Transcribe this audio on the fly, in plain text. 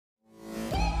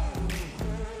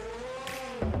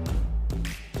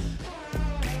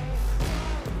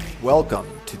Welcome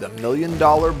to the Million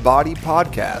Dollar Body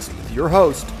Podcast with your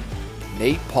host,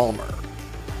 Nate Palmer.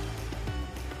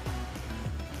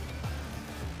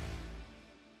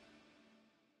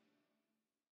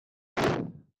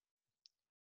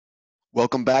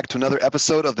 Welcome back to another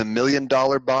episode of the Million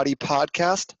Dollar Body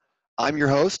Podcast. I'm your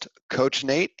host, Coach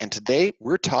Nate, and today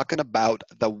we're talking about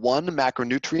the one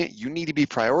macronutrient you need to be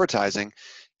prioritizing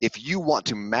if you want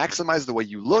to maximize the way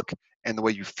you look and the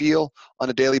way you feel on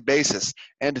a daily basis.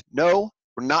 And no,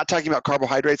 we're not talking about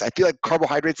carbohydrates. I feel like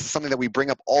carbohydrates is something that we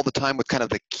bring up all the time with kind of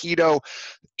the keto,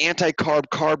 anti-carb,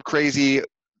 carb crazy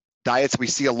diets we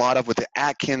see a lot of with the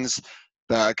Atkins,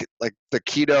 the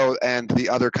keto and the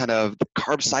other kind of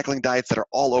carb cycling diets that are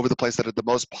all over the place that are the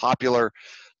most popular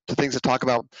things to talk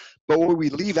about. But what we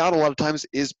leave out a lot of times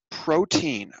is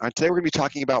protein. Today we're going to be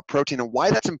talking about protein and why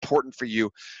that's important for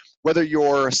you, whether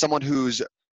you're someone who's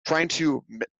trying to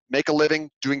make a living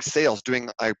doing sales,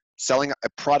 selling a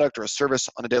product or a service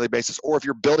on a daily basis, or if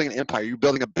you're building an empire, you're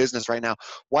building a business right now,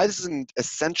 why this is an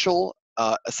essential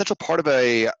part of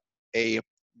a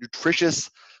nutritious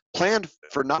plan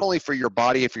for not only for your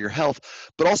body and for your health,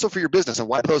 but also for your business, and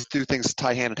why those two things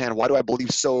tie hand in hand. Why do I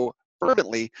believe so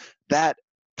fervently that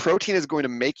protein is going to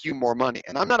make you more money?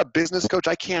 And I'm not a business coach.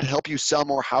 I can't help you sell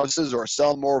more houses or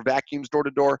sell more vacuums door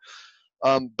to door,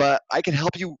 but I can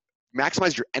help you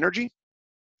maximize your energy,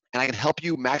 and I can help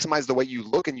you maximize the way you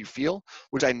look and you feel,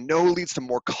 which I know leads to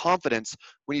more confidence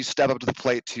when you step up to the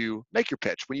plate to make your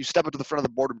pitch, when you step up to the front of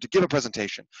the boardroom to give a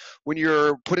presentation, when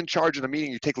you're put in charge in a meeting,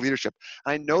 you take leadership.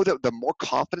 I know that the more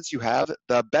confidence you have,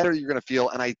 the better you're going to feel.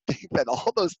 And I think that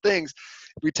all those things,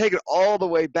 if we take it all the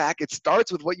way back, it starts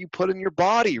with what you put in your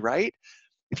body, right?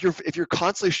 If you're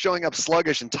constantly showing up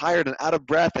sluggish and tired and out of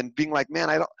breath and being like, man,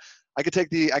 I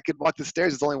could walk the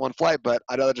stairs. It's only one flight, but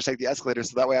I'd rather just take the escalator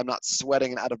so that way I'm not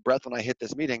sweating and out of breath when I hit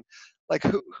this meeting. Like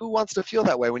who wants to feel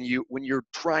that way when you're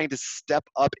trying to step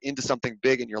up into something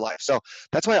big in your life? So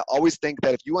that's why I always think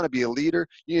that if you want to be a leader,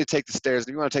 you need to take the stairs. And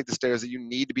if you want to take the stairs, that you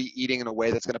need to be eating in a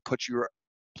way that's going to put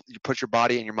your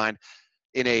body and your mind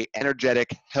in a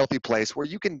energetic, healthy place where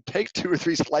you can take 2 or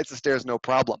 3 flights of stairs, no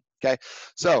problem. Okay.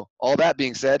 So all that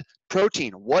being said,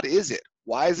 protein, what is it?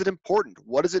 Why is it important?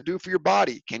 What does it do for your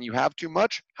body? Can you have too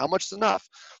much? How much is enough?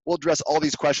 We'll address all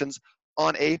these questions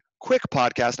on a quick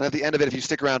podcast. And at the end of it, if you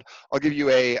stick around, I'll give you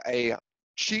a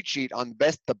cheat sheet on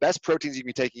the best proteins you can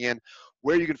be taking in,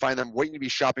 where you can find them, what you need to be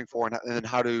shopping for, and then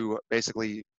how to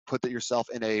basically put yourself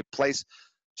in a place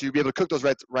to be able to cook those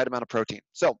right amount of protein.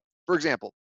 So, for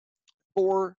example,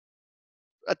 to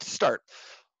start,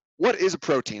 what is a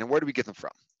protein and where do we get them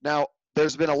from? Now,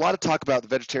 there's been a lot of talk about the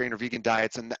vegetarian or vegan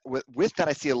diets, and with that,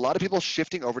 I see a lot of people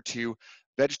shifting over to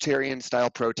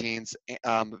vegetarian-style proteins,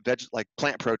 like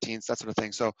plant proteins, that sort of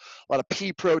thing. So a lot of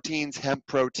pea proteins, hemp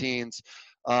proteins.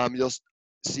 You'll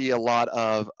see a lot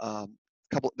of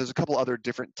there's a couple other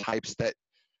different types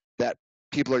that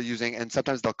people are using, and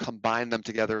sometimes they'll combine them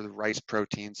together, the rice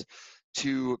proteins,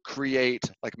 to create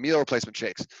like meal replacement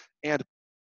shakes. And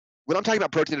when I'm talking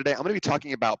about protein today, I'm going to be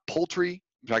talking about poultry.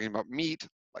 I'm talking about meat,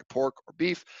 like pork or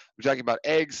beef. We're talking about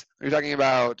eggs. We're talking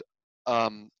about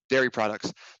dairy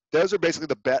products. Those are basically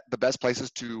the best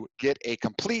places to get a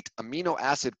complete amino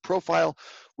acid profile,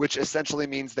 which essentially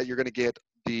means that you're going to get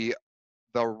the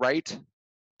right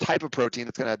type of protein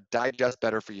that's going to digest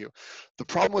better for you. The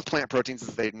problem with plant proteins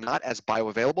is they're not as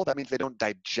bioavailable. That means they don't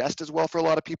digest as well for a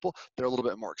lot of people. They're a little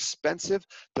bit more expensive.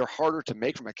 They're harder to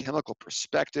make from a chemical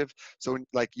perspective. So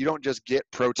like you don't just get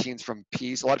proteins from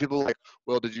peas. A lot of people are like,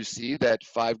 well, did you see that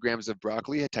 5 grams of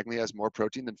broccoli technically has more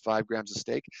protein than 5 grams of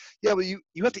steak? Yeah, but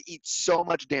you have to eat so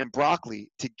much damn broccoli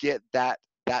to get that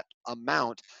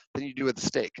amount than you do with the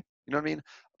steak. You know what I mean?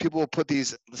 People will put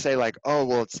these, say like, oh,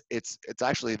 well, it's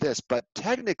actually this, but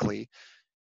technically,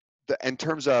 in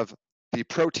terms of the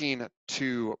protein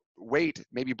to weight,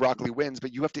 maybe broccoli wins,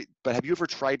 but But have you ever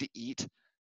tried to eat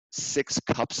 6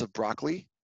 cups of broccoli?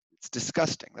 It's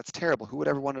disgusting. That's terrible. Who would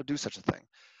ever want to do such a thing?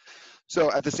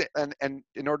 So at the same, and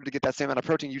in order to get that same amount of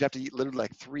protein, you'd have to eat literally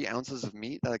like 3 ounces of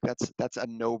meat. Like that's a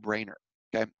no-brainer.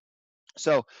 Okay,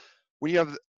 so when you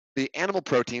have the animal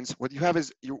proteins, what you have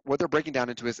is what they're breaking down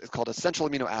into is called essential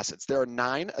amino acids. There are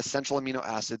 9 essential amino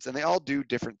acids, and they all do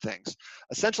different things.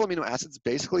 Essential amino acids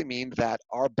basically mean that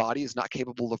our body is not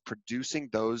capable of producing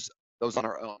those on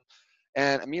our own.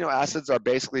 And amino acids are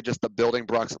basically just the building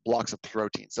blocks of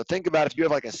protein. So think about if you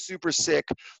have like a super sick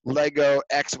Lego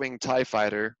X-Wing TIE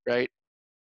fighter, right?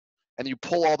 And you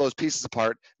pull all those pieces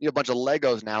apart, you have a bunch of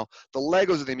Legos now. The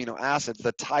Legos are the amino acids,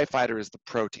 the TIE fighter is the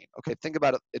protein. Okay, think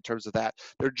about it in terms of that.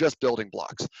 They're just building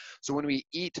blocks. So when we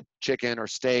eat chicken or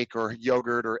steak or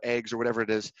yogurt or eggs or whatever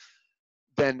it is,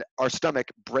 then our stomach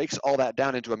breaks all that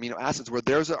down into amino acids where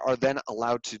those are then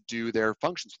allowed to do their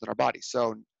functions within our body.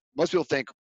 So most people think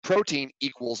protein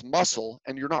equals muscle,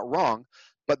 and you're not wrong,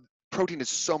 but protein is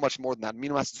so much more than that.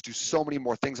 Amino acids do so many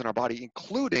more things in our body,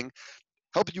 including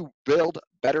help you build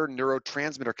better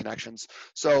neurotransmitter connections.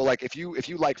 So like if you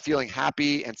like feeling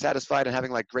happy and satisfied and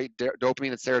having like great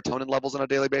dopamine and serotonin levels on a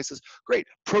daily basis, great.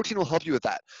 Protein will help you with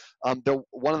that. The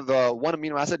one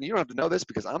amino acid, and you don't have to know this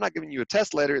because I'm not giving you a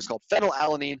test later, is called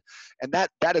phenylalanine, and that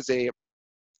is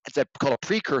called a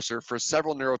precursor for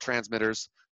several neurotransmitters: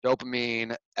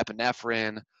 dopamine,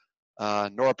 epinephrine,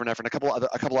 norepinephrine,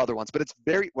 a couple other ones. But it's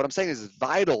what I'm saying is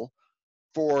vital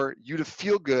for you to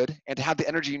feel good and to have the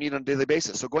energy you need on a daily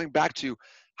basis. So going back to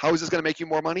how is this going to make you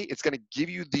more money? It's going to give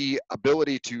you the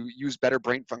ability to use better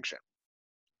brain function.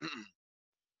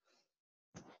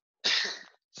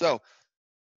 So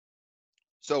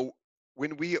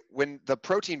when the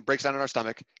protein breaks down in our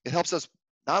stomach, it helps us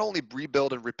not only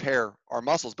rebuild and repair our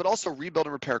muscles, but also rebuild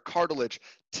and repair cartilage,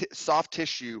 soft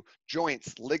tissue,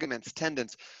 joints, ligaments,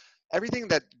 tendons, everything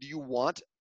that you want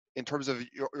in terms of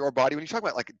your body. When you talk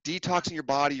about like detoxing your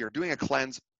body or doing a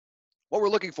cleanse, what we're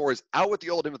looking for is out with the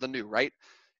old, in with the new, right?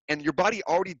 And your body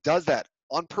already does that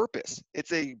on purpose.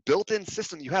 It's a built-in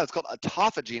system you have. It's called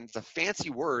autophagy, and it's a fancy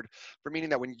word for meaning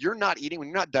that when you're not eating, when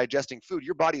you're not digesting food,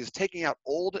 your body is taking out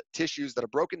old tissues that are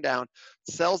broken down,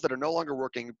 cells that are no longer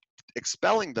working,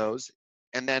 expelling those,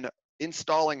 and then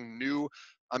installing new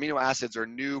amino acids or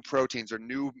new proteins or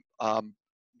new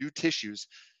tissues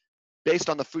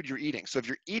based on the food you're eating. So if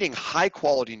you're eating high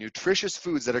quality, nutritious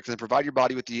foods that are going to provide your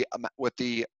body with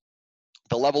the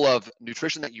level of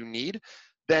nutrition that you need,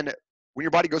 then when your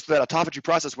body goes through that autophagy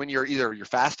process, when you're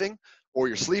fasting or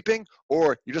you're sleeping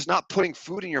or you're just not putting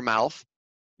food in your mouth,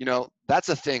 that's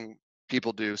a thing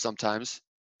people do sometimes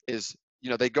is,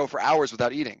 they go for hours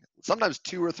without eating, sometimes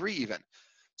 2 or 3 even.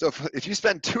 So if you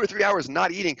spend 2 or 3 hours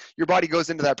not eating, your body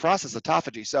goes into that process,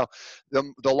 autophagy. So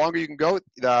the longer you can go,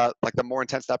 the more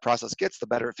intense that process gets, the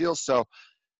better it feels. So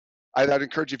I'd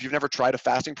encourage you, if you've never tried a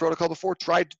fasting protocol before,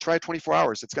 try 24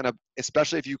 hours. It's going to,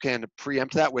 especially if you can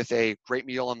preempt that with a great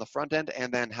meal on the front end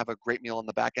and then have a great meal on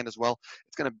the back end as well.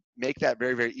 It's going to make that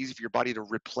very, very easy for your body to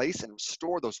replace and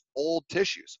restore those old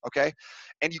tissues, okay?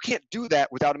 And you can't do that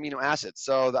without amino acids.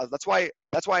 So that's why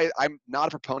I'm not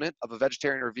a proponent of a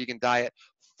vegetarian or vegan diet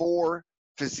for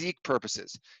physique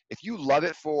purposes. If you love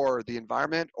it for the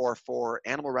environment or for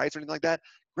animal rights or anything like that,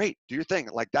 great, do your thing.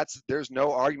 Like there's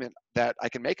no argument that I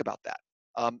can make about that.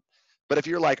 But if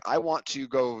you're like, I want to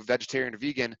go vegetarian or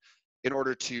vegan in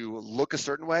order to look a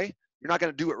certain way, you're not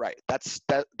going to do it right. That's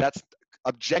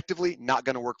objectively not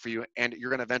going to work for you, and you're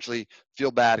going to eventually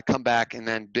feel bad, come back, and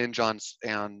then binge on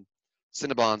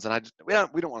Cinnabons. And we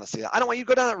don't want to see that. I don't want you to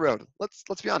go down that road.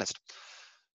 Let's be honest.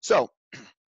 So,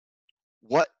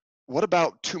 what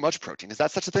about too much protein? Is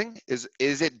that such a thing? Is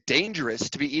it dangerous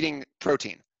to be eating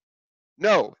protein?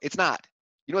 No, it's not.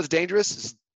 You know what's dangerous?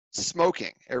 Is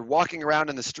smoking or walking around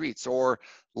in the streets or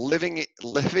living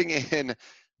in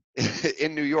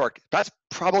New York. That's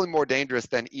probably more dangerous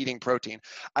than eating protein.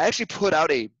 I actually put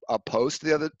out a post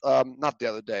the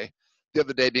other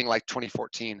day being like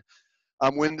 2014,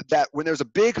 when there's a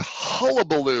big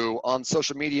hullabaloo on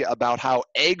social media about how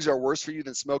eggs are worse for you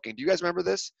than smoking. Do you guys remember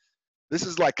this? This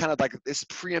is like kind of like, this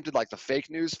preempted like the fake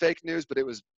news, but it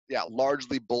was, yeah,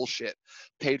 largely bullshit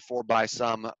paid for by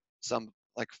some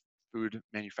like food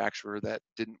manufacturer that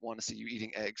didn't want to see you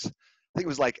eating eggs. I think it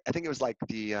was like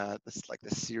the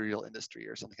cereal industry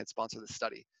or something had sponsored this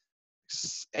study.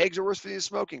 Eggs are worse for you than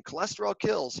smoking. Cholesterol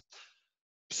kills.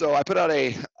 So I put out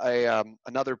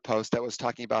another post that was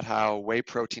talking about how whey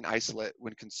protein isolate,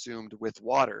 when consumed with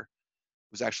water,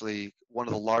 was actually one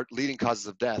of the leading causes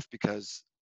of death, because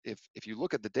if you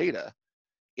look at the data,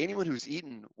 anyone who's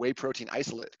eaten whey protein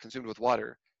isolate consumed with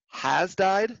water has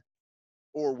died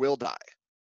or will die.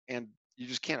 And you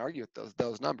just can't argue with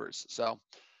those numbers. So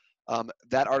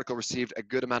that article received a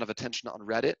good amount of attention on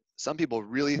Reddit. Some people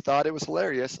really thought it was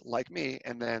hilarious, like me,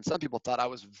 and then some people thought I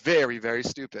was very, very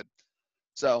stupid.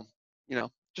 So,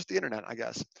 just the internet, I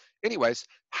guess. Anyways,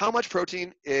 how much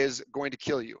protein is going to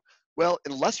kill you? Well,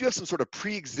 unless you have some sort of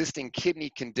pre-existing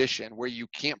kidney condition where you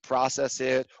can't process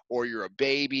it, or you're a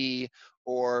baby,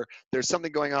 or there's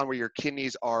something going on where your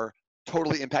kidneys are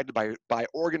totally impacted by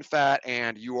organ fat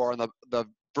and you are on the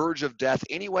verge of death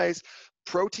anyways,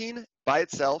 protein by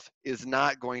itself is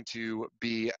not going to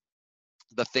be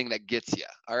the thing that gets you.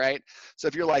 All right. So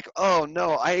if you're like, oh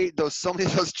no, I ate so many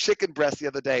of those chicken breasts the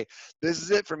other day, this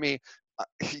is it for me.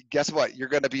 Guess what? You're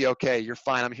going to be okay. You're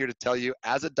fine. I'm here to tell you,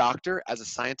 as a doctor, as a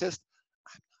scientist,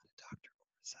 I'm not a doctor or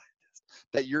a scientist,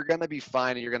 that you're going to be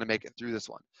fine and you're going to make it through this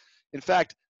one. In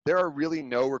fact, there are really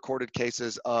no recorded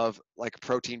cases of like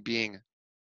protein being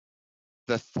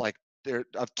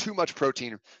of too much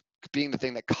protein being the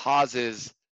thing that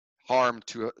causes harm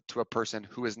to a person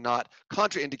who is not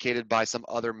contraindicated by some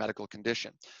other medical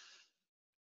condition.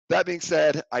 That being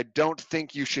said, I don't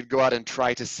think you should go out and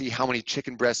try to see how many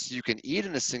chicken breasts you can eat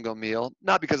in a single meal,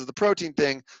 not because of the protein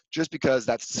thing, just because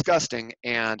that's disgusting.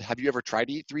 And have you ever tried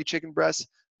to eat 3 chicken breasts,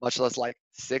 much less like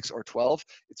 6 or 12?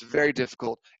 It's very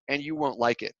difficult and you won't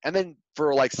like it. And then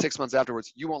for like 6 months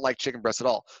afterwards, you won't like chicken breasts at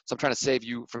all. So I'm trying to save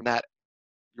you from that.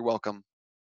 You're welcome.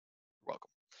 You're welcome.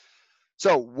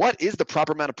 So what is the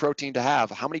proper amount of protein to have?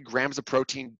 How many grams of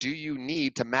protein do you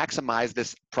need to maximize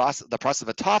this process, the process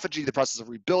of autophagy, the process of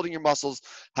rebuilding your muscles,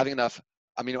 having enough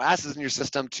amino acids in your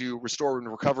system to restore and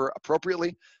recover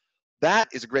appropriately? That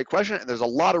is a great question, and there's a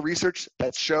lot of research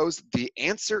that shows the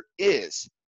answer is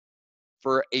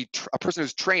for a person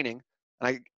who's training.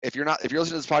 And if you're listening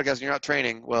to this podcast and you're not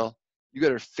training, well, you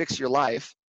better fix your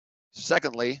life.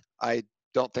 Secondly, I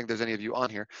don't think there's any of you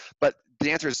on here, but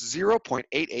the answer is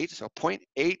 0.88, so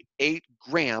 0.88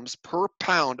 grams per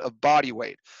pound of body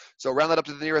weight. So round that up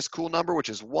to the nearest cool number, which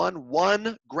is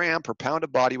 1 gram per pound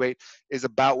of body weight is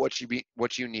about what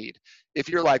you need. If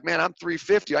you're like, man, I'm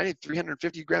 350, I need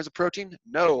 350 grams of protein.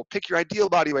 No, pick your ideal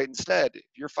body weight instead. If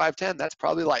you're 5'10", that's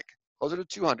probably like closer to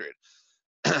 200.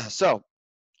 So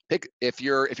if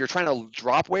you're trying to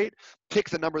drop weight, pick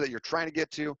the number that you're trying to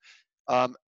get to.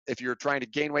 If you're trying to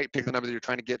gain weight, pick the number that you're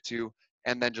trying to get to,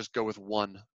 and then just go with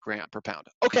 1 gram per pound.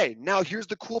 Okay, now here's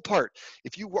the cool part.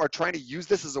 If you are trying to use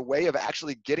this as a way of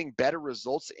actually getting better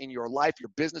results in your life, your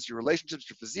business, your relationships,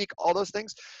 your physique, all those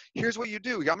things, here's what you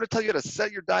do. I'm going to tell you how to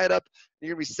set your diet up. And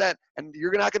you're going to be set, and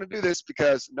you're not going to do this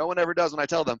because no one ever does when I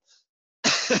tell them.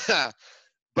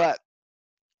 But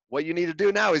what you need to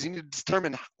do now is you need to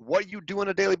determine what you do on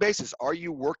a daily basis. Are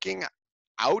you working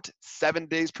out 7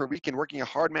 days per week and working a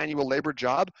hard manual labor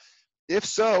job? If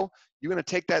so, you're going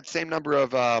to take that same number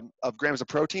of grams of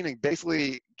protein and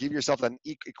basically give yourself an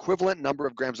equivalent number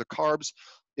of grams of carbs,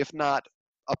 if not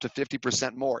up to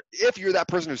 50% more. If you're that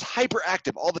person who's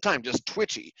hyperactive all the time, just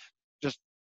twitchy,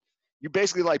 you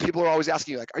basically, like, people are always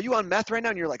asking you, like, are you on meth right now?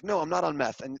 And you're like, no, I'm not on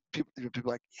meth. And people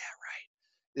are like, yeah,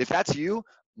 right. If that's you,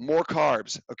 more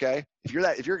carbs, okay? If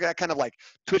you're that kind of like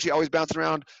twitchy, always bouncing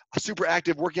around, super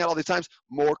active, working out all the times,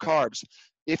 more carbs.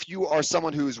 If you are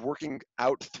someone who's working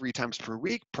out 3 times per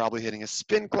week, probably hitting a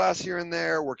spin class here and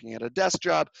there, working at a desk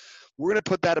job, we're going to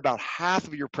put that about half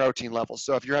of your protein levels.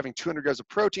 So if you're having 200 grams of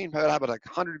protein, how about like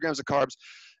 100 grams of carbs?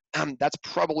 That's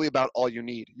probably about all you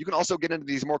need. You can also get into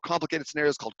these more complicated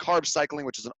scenarios called carb cycling,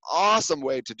 which is an awesome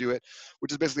way to do it,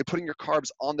 which is basically putting your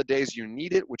carbs on the days you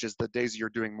need it, which is the days you're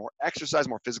doing more exercise,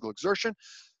 more physical exertion.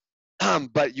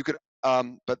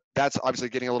 But that's obviously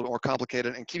getting a little bit more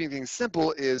complicated, and keeping things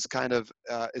simple is kind of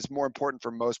is more important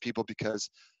for most people because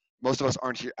most of us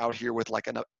aren't out here with like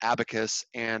an abacus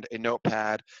and a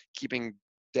notepad keeping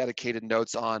dedicated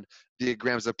notes on the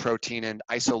grams of protein and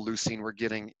isoleucine we're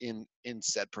getting in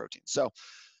said protein. So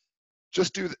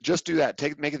just do that.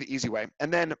 Make it the easy way,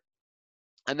 and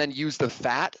then use the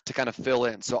fat to kind of fill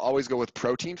in. So always go with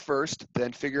protein first,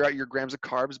 then figure out your grams of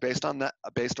carbs based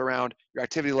around your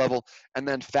activity level, and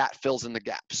then fat fills in the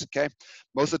gaps, okay?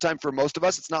 Most of the time, for most of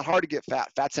us, it's not hard to get fat.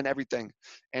 Fat's in everything,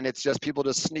 and it's just people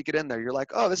just sneak it in there. You're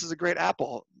like, oh, this is a great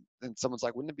apple. And someone's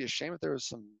like, wouldn't it be a shame if there was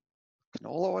some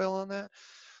canola oil on that?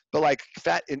 But like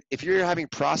fat, if you're having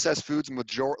processed foods,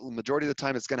 majority of the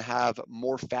time it's going to have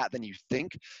more fat than you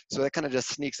think. So that kind of just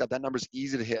sneaks up. That number's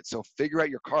easy to hit. So figure out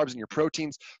your carbs and your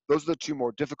proteins. Those are the 2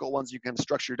 more difficult ones. You can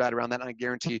structure your diet around that, and I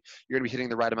guarantee you're going to be hitting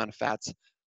the right amount of fats.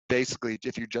 Basically,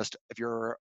 if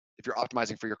you're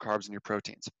optimizing for your carbs and your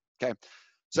proteins. Okay.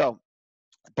 So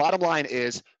bottom line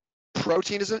is,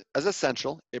 protein is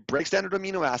essential. It breaks down into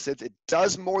amino acids. It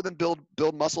does more than build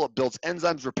muscle. It builds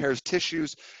enzymes, repairs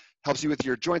tissues, helps you with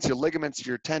your joints, your ligaments,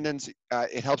 your tendons.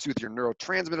 It helps you with your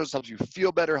neurotransmitters, helps you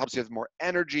feel better, helps you have more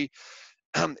energy.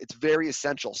 It's very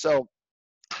essential. So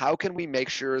how can we make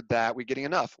sure that we're getting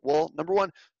enough? Well, number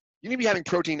 1, you need to be having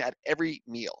protein at every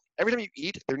meal. Every time you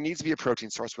eat, there needs to be a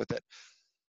protein source with it.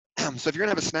 So if you're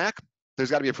going to have a snack, there's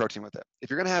got to be a protein with it.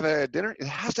 If you're going to have a dinner, it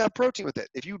has to have protein with it.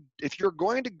 If you're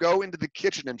going to go into the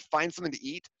kitchen and find something to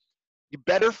eat, you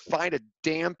better find a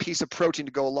damn piece of protein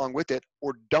to go along with it,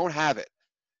 or don't have it.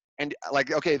 And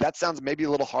like, okay, that sounds maybe a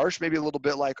little harsh, maybe a little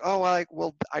bit like, oh, I'm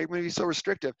going to be so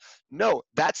restrictive. No,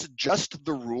 that's just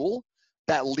the rule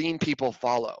that lean people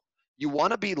follow. You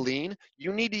want to be lean,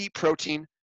 you need to eat protein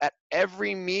at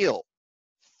every meal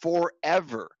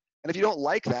forever. And if you don't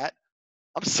like that,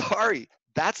 I'm sorry,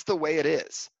 that's the way it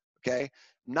is, okay?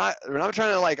 I'm not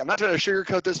trying to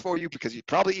sugarcoat this for you because you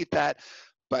probably eat that,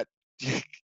 but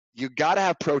you got to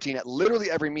have protein at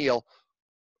literally every meal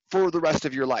for the rest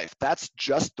of your life. That's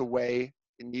just the way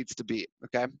it needs to be.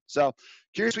 Okay. So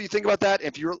curious what you think about that.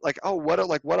 If you're like, oh, what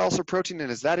else are protein in?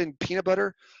 Is that in peanut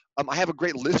butter? I have a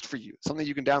great list for you, something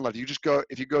you can download.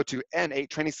 If you go to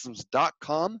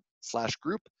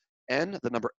n8trainingsystems.com/group, n the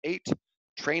number 8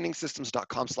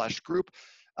 trainingsystems.com/group.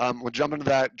 We'll jump into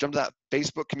that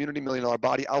Facebook community, $1 Million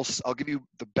Body. I'll give you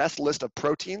the best list of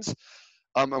proteins.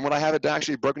 And what I have it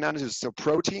actually broken down is so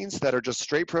proteins that are just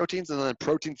straight proteins, and then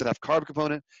proteins that have carb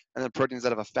component, and then proteins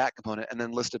that have a fat component, and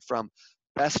then listed from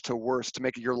best to worst to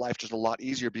make your life just a lot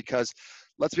easier. Because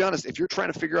let's be honest, if you're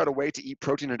trying to figure out a way to eat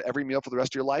protein at every meal for the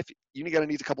rest of your life, you're going to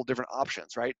need a couple different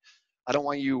options, right? I don't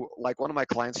want you like one of my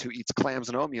clients who eats clams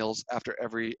and oatmeals after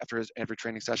every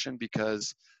training session,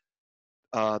 because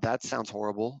that sounds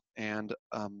horrible. And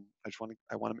I want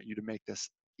you to make this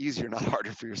easier, not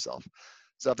harder for yourself.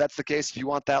 So if that's the case, if you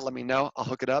want that, let me know. I'll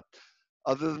hook it up.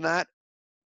 Other than that,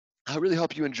 I really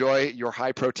hope you enjoy your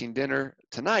high protein dinner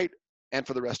tonight and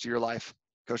for the rest of your life.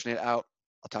 Coach Nate out.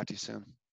 I'll talk to you soon.